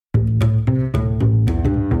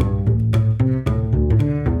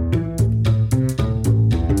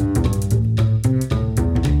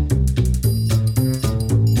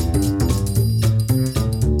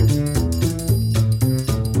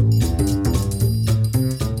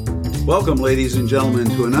Welcome, ladies and gentlemen,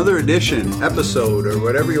 to another edition, episode, or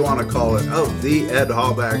whatever you want to call it, of the Ed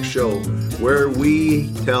Hallback Show, where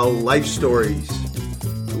we tell life stories.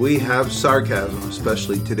 We have sarcasm,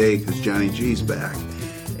 especially today because Johnny G's back.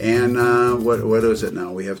 And what is it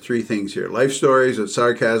now? We have three things here. Life stories with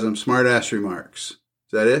sarcasm, smart-ass remarks. Is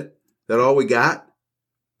that it? Is that all we got?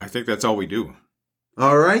 I think that's all we do.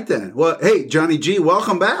 All right, then. Well, hey, Johnny G,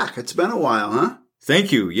 welcome back. It's been a while, huh?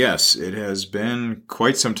 Thank you. Yes, it has been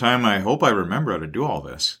quite some time. I hope I remember how to do all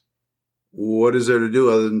this. What is there to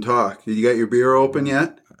do other than talk? You got your beer open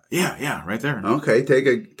yet? Yeah, right there. Okay, take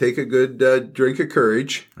a good drink of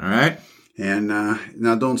courage. All right. And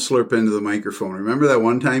now don't slurp into the microphone. Remember that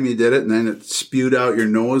one time you did it and then it spewed out your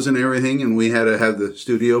nose and everything and we had to have the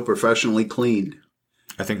studio professionally cleaned?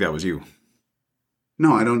 I think that was you.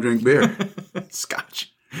 No, I don't drink beer. Scotch.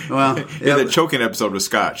 Well, yeah, the choking episode was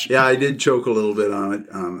Scotch. Yeah, I did choke a little bit on it,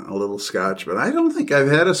 on a little Scotch, but I don't think I've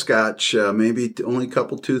had a Scotch, maybe only a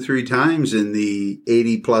couple, 2-3 times in the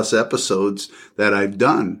 80-plus episodes that I've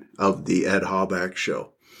done of the Ed Hallback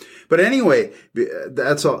Show. But anyway,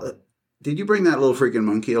 that's all. Did you bring that little freaking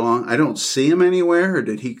monkey along? I don't see him anywhere, or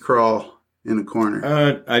did he crawl in a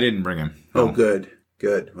corner? I didn't bring him. No. Oh,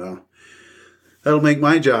 good. Well, that'll make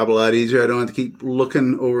my job a lot easier. I don't have to keep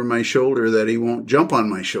looking over my shoulder that he won't jump on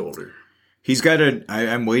my shoulder. He's got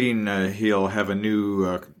I'm waiting. He'll have a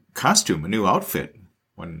new costume, a new outfit.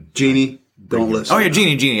 When Jeannie, don't listen. Oh, yeah,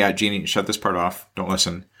 Jeannie. Yeah, Jeannie, shut this part off. Don't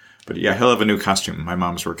listen. But yeah, he'll have a new costume. My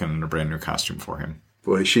mom's working on a brand new costume for him.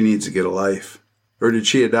 Boy, she needs to get a life. Or did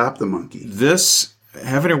she adopt the monkey?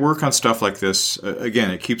 Having to work on stuff like this,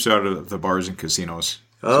 again, it keeps her out of the bars and casinos.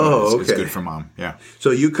 Oh, so okay. It's good for mom, yeah.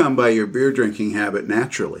 So you come by your beer drinking habit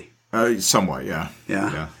naturally. Somewhat, yeah.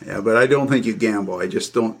 Yeah, but I don't think you gamble. I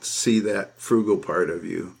just don't see that frugal part of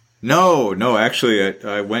you. No, actually,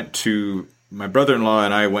 I went to, my brother-in-law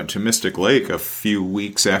and I went to Mystic Lake a few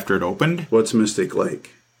weeks after it opened. What's Mystic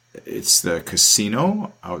Lake? It's the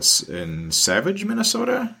casino out in Savage,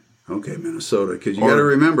 Minnesota. Okay, Minnesota, because you got to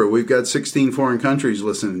remember, we've got 16 foreign countries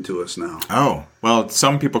listening to us now. Oh, well,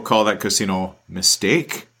 some people call that casino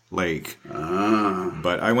Mistake Lake.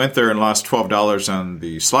 But I went there and lost $12 on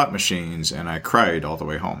the slot machines, and I cried all the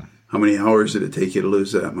way home. How many hours did it take you to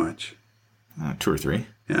lose that much? 2 or 3.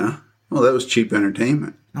 Yeah? Well, that was cheap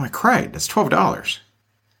entertainment. No, I cried. That's $12.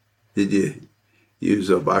 Did you use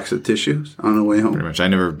a box of tissues on the way home? Pretty much.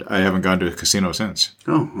 I haven't gone to a casino since.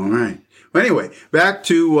 Oh, all right. Well, anyway, back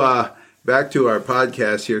to our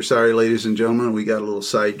podcast here. Sorry, ladies and gentlemen, we got a little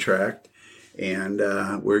sidetracked, and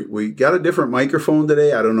we got a different microphone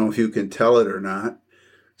today. I don't know if you can tell it or not.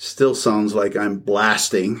 Still sounds like I'm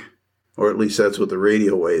blasting, or at least that's what the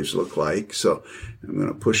radio waves look like. So I'm going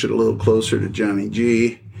to push it a little closer to Johnny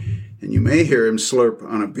G, and you may hear him slurp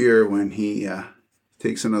on a beer when he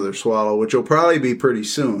takes another swallow, which will probably be pretty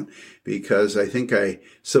soon, because I think I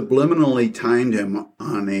subliminally timed him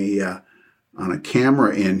on a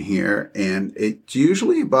camera in here, and it's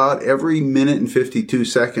usually about every minute and 52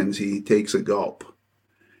 seconds he takes a gulp.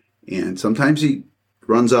 And sometimes he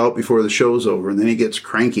runs out before the show's over, and then he gets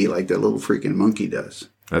cranky like that little freaking monkey does.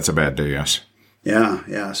 That's a bad day, yes.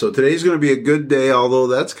 Yeah. So today's going to be a good day, although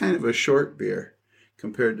that's kind of a short beer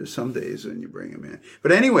compared to some days when you bring them in.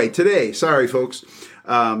 But anyway, today, sorry folks,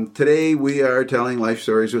 today we are telling life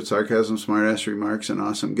stories with sarcasm, smartass remarks, and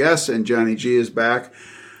awesome guests, and Johnny G is back.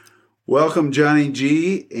 Welcome, Johnny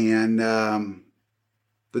G, and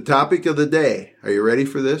the topic of the day. Are you ready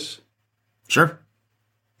for this? Sure.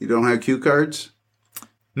 You don't have cue cards?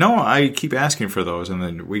 No, I keep asking for those, and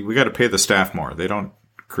then we got to pay the staff more. They don't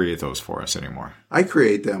create those for us anymore. I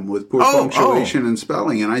create them with poor punctuation and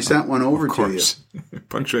spelling, and I sent one over to you.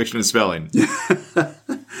 Punctuation and spelling.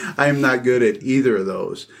 I'm not good at either of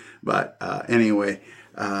those. But anyway,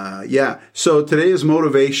 so today is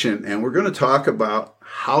motivation, and we're going to talk about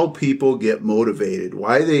how people get motivated,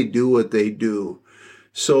 why they do what they do.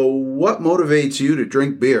 So what motivates you to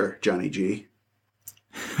drink beer, Johnny G?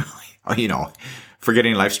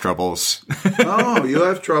 Forgetting life's troubles. Oh, you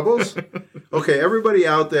have troubles? Okay, everybody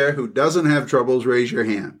out there who doesn't have troubles, raise your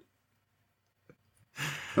hand.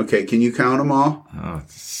 Okay, can you count them all?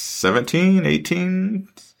 17, 18,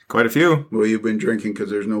 quite a few. Well, you've been drinking because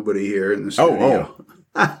there's nobody here in the studio.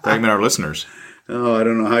 Thank you, our listeners. Oh, I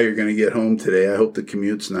don't know how you're going to get home today. I hope the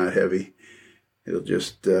commute's not heavy. It'll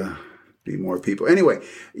just be more people. Anyway,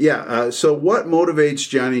 so what motivates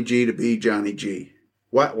Johnny G to be Johnny G?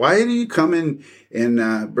 Why do you come in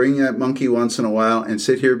and bring that monkey once in a while and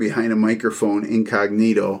sit here behind a microphone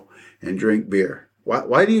incognito and drink beer?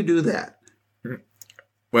 Why do you do that?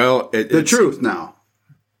 Well, the truth now.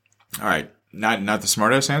 All right. Not the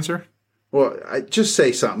smartest answer? Well, just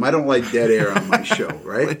say something. I don't like dead air on my show,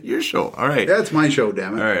 right? Your show. All right. That's my show,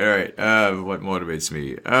 damn it. All right. What motivates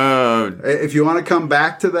me? If you want to come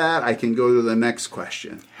back to that, I can go to the next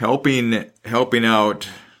question. Helping out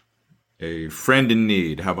a friend in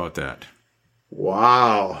need. How about that?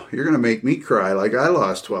 Wow. You're going to make me cry like I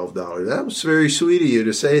lost $12. That was very sweet of you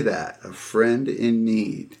to say that. A friend in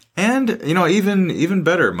need. And, even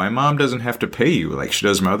better, my mom doesn't have to pay you like she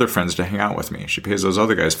does my other friends to hang out with me. She pays those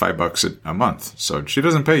other guys $5 a month. So she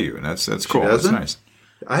doesn't pay you, and that's cool. That's nice.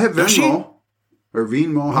 I have Venmo, or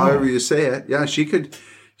Venmo, however you say it. Yeah, she could,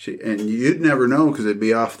 and you'd never know because it'd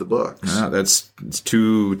be off the books. No, that's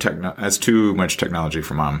too much technology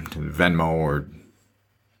for mom. Venmo or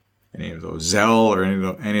any of those Zelle or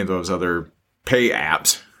any of those other pay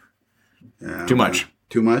apps. Yeah, too much.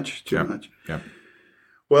 Too much? Too much. Yeah.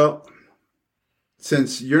 Well,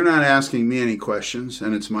 since you're not asking me any questions,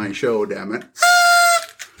 and it's my show, damn it,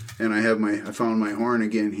 and I found my horn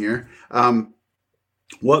again here.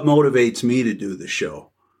 What motivates me to do the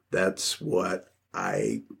show? That's what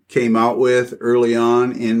I came out with early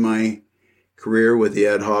on in my career with the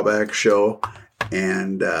Ed Hallback Show,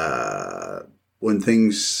 and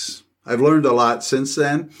I've learned a lot since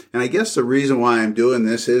then. And I guess the reason why I'm doing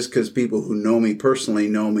this is because people who know me personally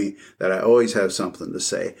know me that I always have something to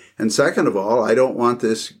say. And second of all, I don't want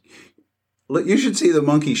this. You should see the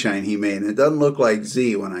monkey shine he made. It doesn't look like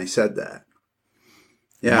Z when I said that.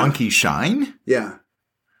 Yeah. Monkey shine? Yeah.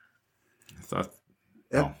 I thought,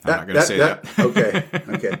 I'm not going to say that.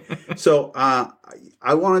 Okay. So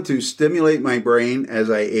I wanted to stimulate my brain as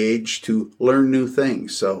I age to learn new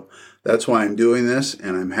things. So that's why I'm doing this,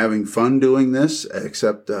 and I'm having fun doing this,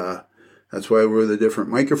 except that's why we're with a different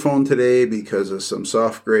microphone today, because of some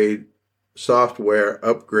software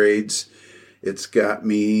upgrades. It's got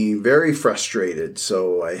me very frustrated,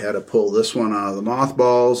 so I had to pull this one out of the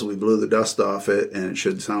mothballs. We blew the dust off it, and it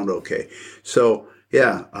should sound okay. So,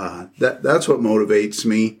 yeah, that's what motivates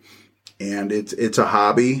me, and it's a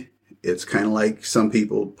hobby. It's kind of like some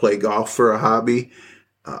people play golf for a hobby.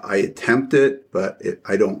 I attempt it, but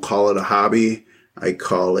I don't call it a hobby. I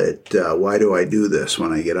call it, why do I do this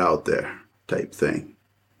when I get out there type thing.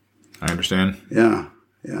 I understand. Yeah.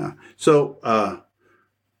 So,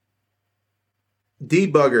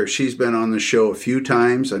 Dee Bugger, she's been on the show a few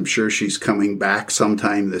times. I'm sure she's coming back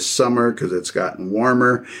sometime this summer because it's gotten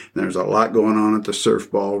warmer. And there's a lot going on at the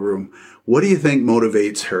Surf Ballroom. What do you think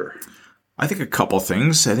motivates her? I think a couple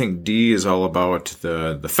things. I think Dee is all about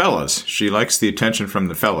the fellas. She likes the attention from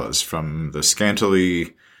the fellas, from her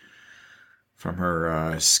scantily.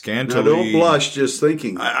 Now don't blush just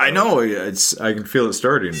thinking. I know I can feel it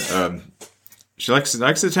starting. She likes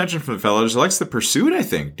the attention from the fellas. She likes the pursuit. I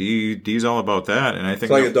think Dee's all about that, and I think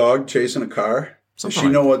it's like a dog chasing a car. Does she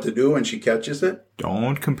know what to do when she catches it?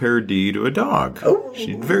 Don't compare Dee to a dog. Oh.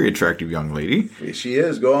 She's a very attractive young lady. She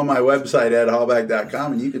is. Go on my website,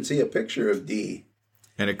 edhallback.com, and you can see a picture of Dee.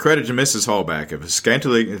 And a credit to Mrs. Hallback. If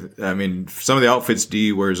some of the outfits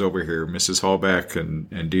Dee wears over here, Mrs. Hallback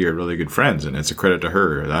and Dee are really good friends, and it's a credit to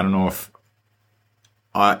her. I don't know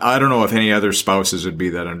if any other spouses would be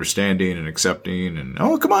that understanding and accepting and,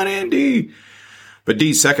 oh, come on in, Dee. But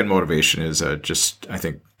Dee's second motivation is just, I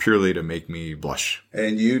think, purely to make me blush.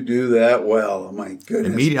 And you do that well. Oh, my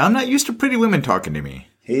goodness. I'm not used to pretty women talking to me.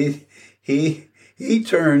 He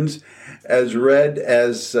turns as red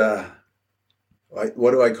as,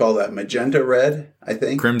 what do I call that? Magenta red, I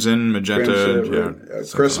think? Crimson, magenta.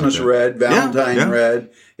 Christmas like red, Valentine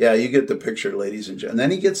red. Yeah, you get the picture, ladies and gentlemen.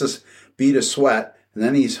 And then he gets a bead of sweat, and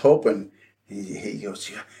then he's hoping, he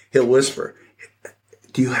goes, he'll whisper,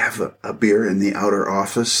 do you have a beer in the outer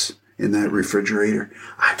office in that refrigerator?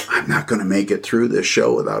 I'm not going to make it through this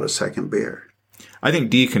show without a second beer. I think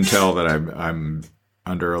Dee can tell that I'm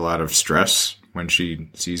under a lot of stress when she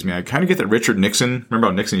sees me. I kind of get that Richard Nixon. Remember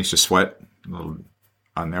how Nixon used to sweat a little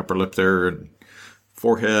on the upper lip there and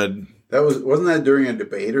forehead? Wasn't that during a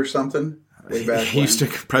debate or something? Way back he used to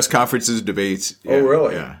press conferences, debates. Yeah, oh,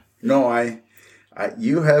 really? Yeah. No,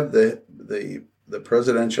 you have the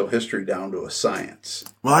presidential history down to a science.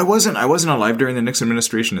 Well, I wasn't alive during the Nixon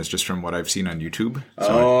administration. It's just from what I've seen on YouTube.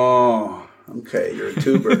 So okay. You're a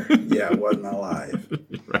tuber. Yeah, I wasn't alive.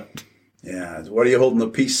 Right. Yeah. What are you holding the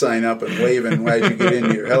peace sign up and waving as you get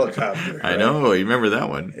into your helicopter? Right? I know. You remember that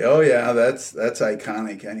one. Oh, yeah. That's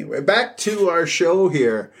iconic anyway. Back to our show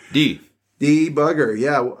here. Dee Bugger.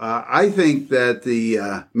 Yeah. I think that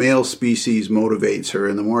the male species motivates her,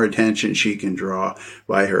 and the more attention she can draw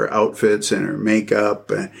by her outfits and her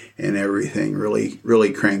makeup and everything really,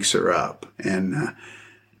 really cranks her up. And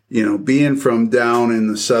being from down in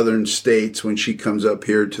the southern states, when she comes up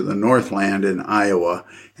here to the Northland in Iowa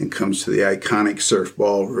and comes to the iconic Surf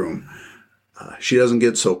Ballroom, she doesn't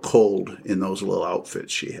get so cold in those little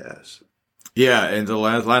outfits she has. Yeah, and the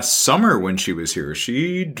last summer when she was here,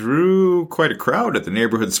 she drew quite a crowd at the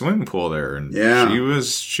neighborhood swimming pool there, and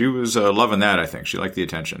she was loving that. I think she liked the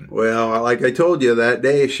attention. Well, like I told you, that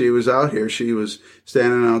day she was out here. She was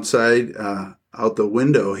standing outside, out the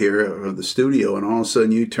window here of the studio, and all of a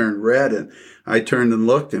sudden you turned red, and I turned and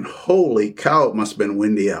looked, and holy cow, it must have been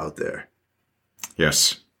windy out there.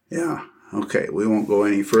 Yes. Yeah. Okay, we won't go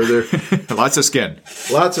any further. Lots of skin.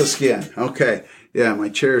 Lots of skin. Okay. Yeah, my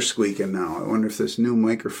chair's squeaking now. I wonder if this new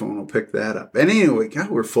microphone will pick that up. And anyway, God,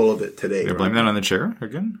 we're full of it today. You're going to blame that on the chair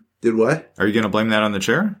again? Did what? Are you going to blame that on the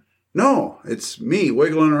chair? No, it's me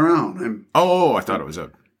wiggling around. I thought it was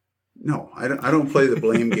a... No, I don't play the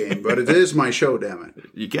blame game, but it is my show, damn it.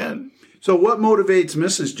 You can. So what motivates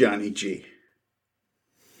Mrs. Johnny G?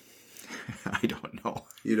 I don't know.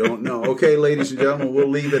 You don't know. Okay, ladies and gentlemen, we'll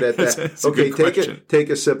leave it at that. That's okay, take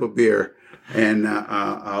a sip of beer, and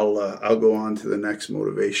I'll go on to the next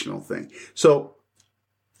motivational thing. So,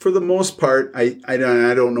 for the most part, I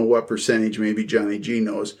don't know what percentage. Maybe Johnny G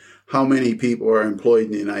knows how many people are employed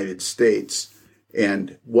in the United States,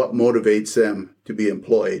 and what motivates them to be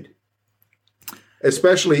employed,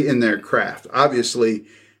 especially in their craft. Obviously,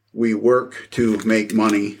 we work to make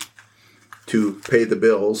money, to pay the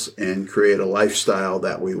bills and create a lifestyle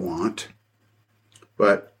that we want.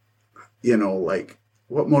 But, like,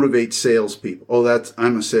 what motivates salespeople? Oh,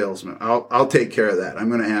 I'm a salesman. I'll take care of that. I'm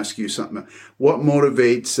going to ask you something. What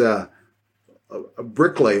motivates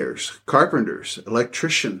bricklayers, carpenters,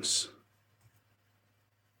 electricians?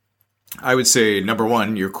 I would say, number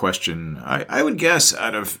one, your question, I would guess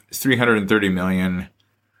out of 330 million,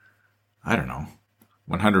 I don't know,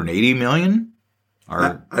 180 million?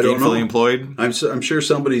 Are gainfully employed? I'm sure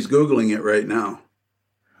somebody's Googling it right now.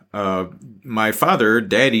 My father,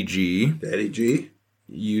 Daddy G,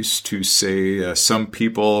 used to say some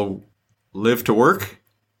people live to work,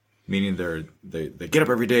 meaning they get up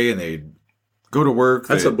every day and they go to work.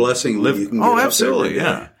 That's a blessing. Live. You can Absolutely,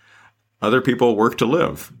 yeah. Other people work to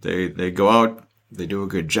live. They go out, they do a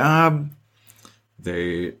good job.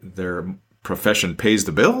 Their profession pays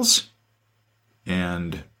the bills,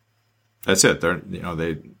 and that's it.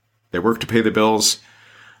 They work to pay the bills.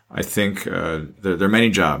 I think there are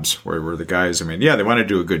many jobs where the guys, they want to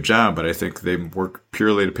do a good job, but I think they work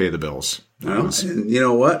purely to pay the bills. And you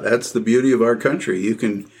know what? That's the beauty of our country. You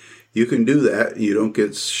can do that. You don't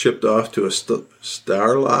get shipped off to a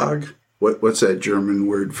Stalag. What's that German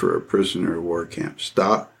word for a prisoner of war camp?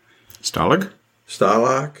 Stalag?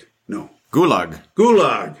 Stalag? No.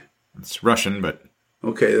 Gulag. It's Russian, but...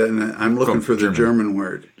 Okay, then I'm looking for the German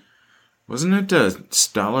word. Wasn't it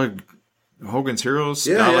Stalag, Hogan's Heroes?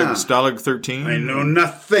 Yeah. Stalag 13? I know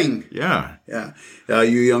nothing. Yeah. Yeah.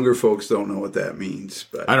 You younger folks don't know what that means.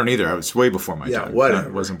 But I don't either. I was way before my time. Whatever.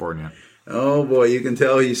 I wasn't born yet. Oh, boy, you can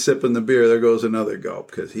tell he's sipping the beer. There goes another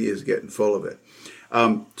gulp because he is getting full of it.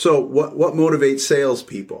 So what motivates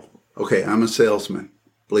salespeople? Okay, I'm a salesman,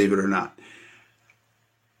 believe it or not.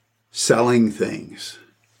 Selling things.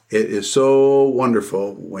 It is so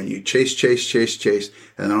wonderful when you chase, and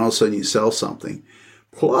then all of a sudden you sell something.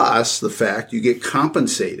 Plus the fact you get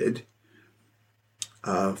compensated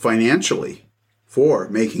financially for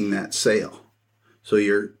making that sale. So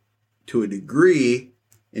you're, to a degree,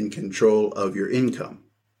 in control of your income.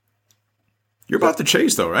 You're about the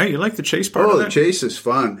chase, though, right? You like the chase part of that? Oh, the chase is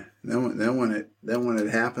fun. Then when it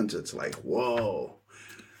happens, it's like, whoa.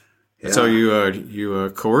 Yeah. That's how you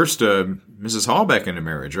coerced Mrs. Hall back into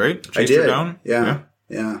marriage, right? Chased her down? Yeah.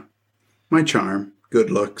 My charm, good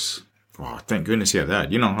looks. Oh, thank goodness you have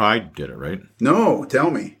that. You know how I did it, right? No, tell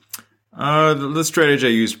me. The strategy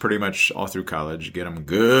I used pretty much all through college. Get them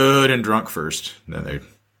good and drunk first. Then they're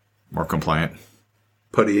more compliant.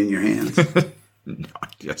 Putty in your hands.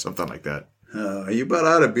 Yeah, something like that. Are you about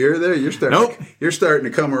out of beer there? You're starting to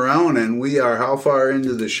come around, and we are how far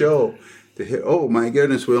into the show? Oh, my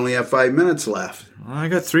goodness, we only have 5 minutes left. Well, I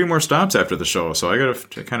got 3 more stops after the show, so I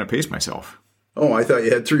got to kind of pace myself. Oh, I thought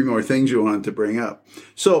you had 3 more things you wanted to bring up.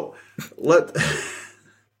 So let's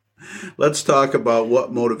talk about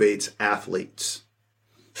what motivates athletes,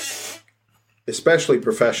 especially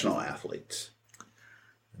professional athletes.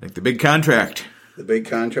 I think the big contract. The big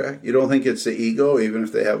contract? You don't think it's the ego, even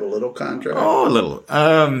if they have a little contract? Oh, a little.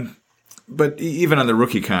 But even on the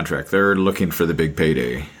rookie contract, they're looking for the big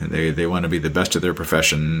payday. They want to be the best of their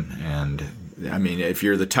profession. And, if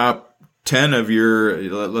you're the top 10 of your,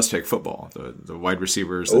 let's take football, the wide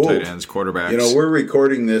receivers, the tight ends, quarterbacks. You know, we're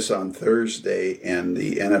recording this on Thursday, and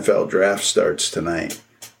the NFL draft starts tonight.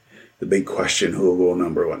 The big question, who will go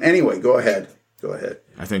number one? Anyway, go ahead.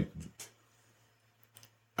 I think,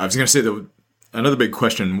 I was going to say, another big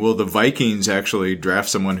question, will the Vikings actually draft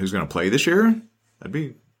someone who's going to play this year? That'd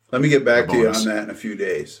be Let me get back to you on that in a few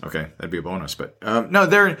days. Okay, that'd be a bonus. But no,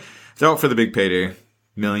 they're out for the big payday.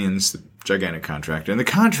 Millions, gigantic contract. And the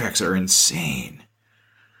contracts are insane.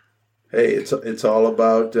 Hey, it's all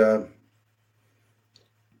about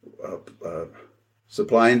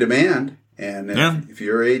supply and demand. And if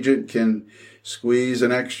your agent can squeeze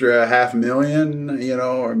an extra $500,000,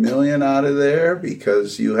 or $1 million out of there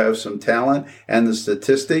because you have some talent and the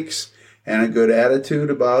statistics and a good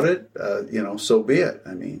attitude about it, so be it.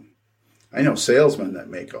 I mean, I know salesmen that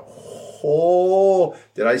make a whole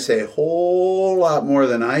lot more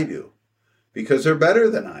than I do because they're better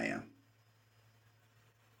than I am.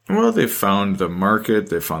 Well, they found the market,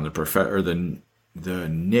 they found the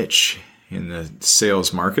niche in the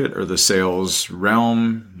sales market or the sales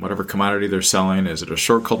realm, whatever commodity they're selling. Is it a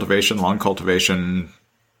short cultivation, long cultivation?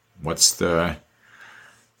 What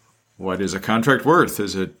is a contract worth?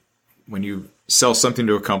 Is it, when you sell something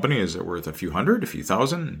to a company, is it worth a few hundred, a few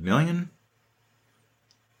thousand, $1 million?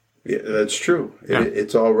 Yeah, that's true. Yeah.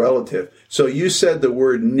 It's all relative. So you said the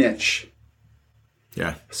word niche.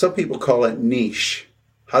 Yeah. Some people call it niche.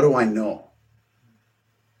 How do I know?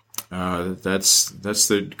 That's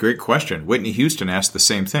the great question. Whitney Houston asked the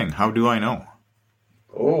same thing. How do I know?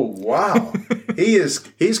 Oh, wow.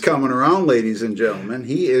 He's coming around, ladies and gentlemen.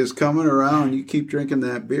 He is coming around. You keep drinking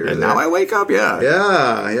that beer. And now I wake up, yeah.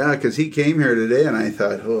 Yeah, because he came here today, and I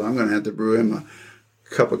thought, I'm going to have to brew him a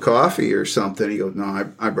cup of coffee or something. He goes,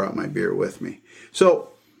 no, I brought my beer with me.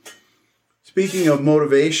 So, speaking of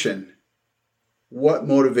motivation, what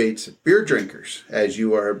motivates beer drinkers as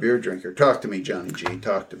you are a beer drinker? Talk to me, Johnny G.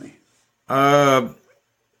 Talk to me. I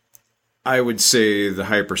would say the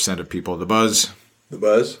high percent of people. The buzz. The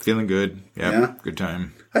buzz? Feeling good. Yep, yeah. Good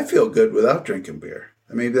time. I feel good without drinking beer.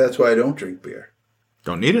 Maybe that's why I don't drink beer.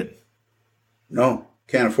 Don't need it. No,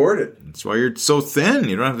 can't afford it. That's why you're so thin.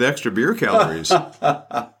 You don't have the extra beer calories.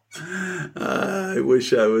 I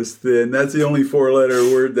wish I was thin. That's the only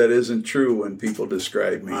 4-letter word that isn't true when people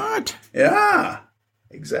describe me. What? Yeah,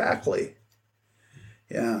 exactly.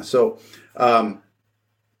 Yeah, so,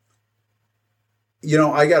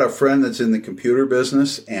 I got a friend that's in the computer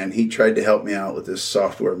business, and he tried to help me out with this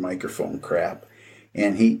software microphone crap.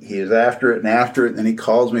 And he is after it, and then he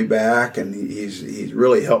calls me back, and he's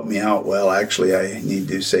really helped me out. Well, actually, I need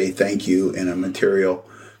to say thank you in a material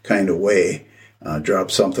kind of way.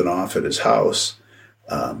 Drop something off at his house.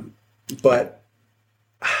 But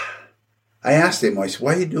I asked him, I said,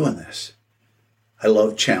 why are you doing this? I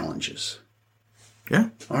love challenges. Yeah.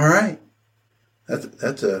 All right.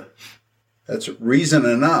 That's reason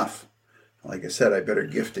enough. Like I said, I better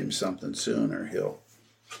gift him something soon or he'll.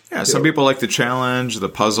 Yeah, some people like the challenge, the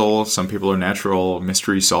puzzle. Some people are natural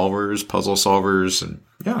mystery solvers, puzzle solvers. And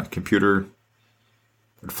computer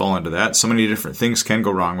would fall into that. So many different things can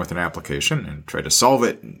go wrong with an application and try to solve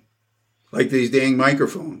it. Like these dang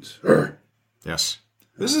microphones. Yes.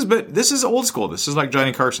 This is old school. This is like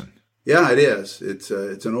Johnny Carson. Yeah, it is. It's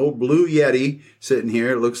an old blue Yeti sitting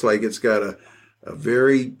here. It looks like it's got a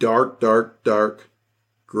very dark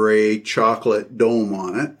gray chocolate dome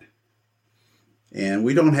on it. And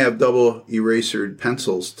we don't have double erasered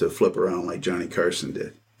pencils to flip around like Johnny Carson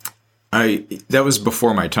did. That was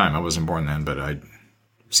before my time. I wasn't born then, but I'd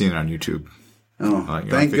seen it on YouTube. Oh,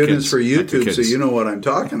 thank goodness for YouTube, so you know what I'm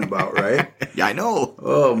talking about, right? Yeah, I know.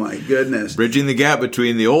 Oh, my goodness. Bridging the gap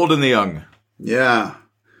between the old and the young. Yeah.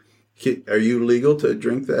 Are you legal to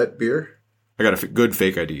drink that beer? I got a good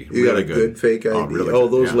fake ID. You got a good fake ID? Really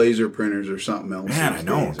good, those laser printers are something else. Man, I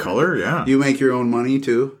know. Color, yeah. Do you make your own money,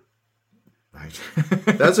 too?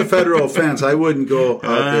 That's a federal offense. I wouldn't go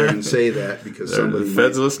out there and say that because somebody. The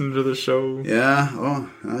feds listen to the show. Yeah,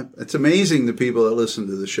 it's amazing the people that listen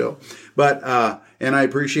to the show. But and I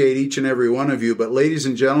appreciate each and every one of you. But ladies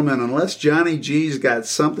and gentlemen, unless Johnny G's got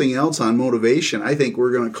something else on motivation, I think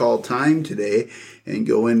we're going to call time today and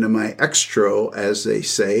go into my extra, as they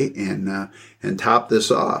say, and top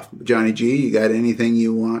this off. Johnny G, you got anything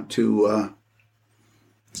you want to?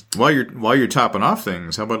 While you're topping off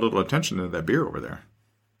things, how about a little attention to that beer over there?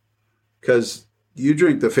 Because you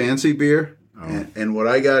drink the fancy beer, and what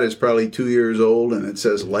I got is probably 2 years old, and it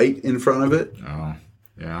says light in front of it. Oh,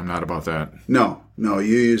 yeah, I'm not about that. No, you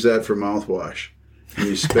use that for mouthwash. And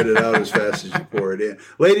you spit it out as fast as you pour it in.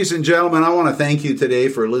 Ladies and gentlemen, I want to thank you today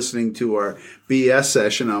for listening to our BS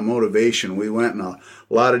session on motivation. We went in a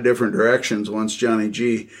lot of different directions once Johnny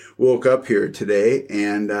G woke up here today,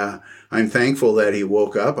 and I'm thankful that he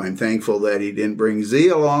woke up. I'm thankful that he didn't bring Z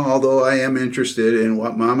along, although I am interested in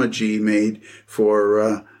what Mama G made for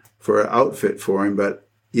an outfit for him. But,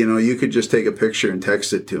 you know, you could just take a picture and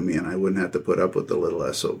text it to me, and I wouldn't have to put up with the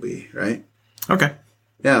little SOB, right? Okay.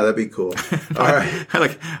 Yeah, that'd be cool. All right. I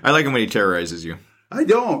like him when he terrorizes you. I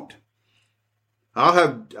don't.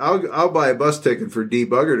 I'll buy a bus ticket for D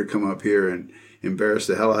Bugger to come up here and embarrass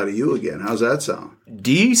the hell out of you again. How's that sound?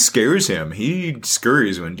 D scares him. He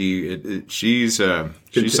scurries when she's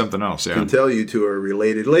something else. Yeah. I can tell you two are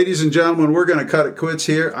related. Ladies and gentlemen, we're going to cut it quits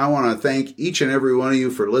here. I want to thank each and every one of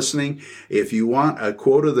you for listening. If you want a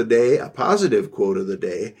quote of the day, a positive quote of the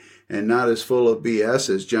day, and not as full of BS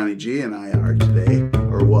as Johnny G and I are today,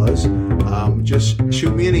 or was, just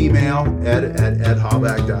shoot me an email at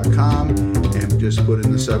edhalbach.com and just put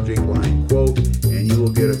in the subject line quote, and you will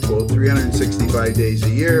get a quote 365 days a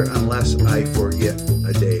year unless I forget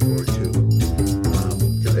a day or two.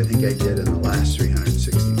 Because I think I did in the last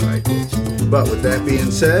 365 days. But with that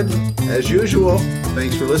being said, as usual,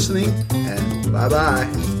 thanks for listening, and bye-bye.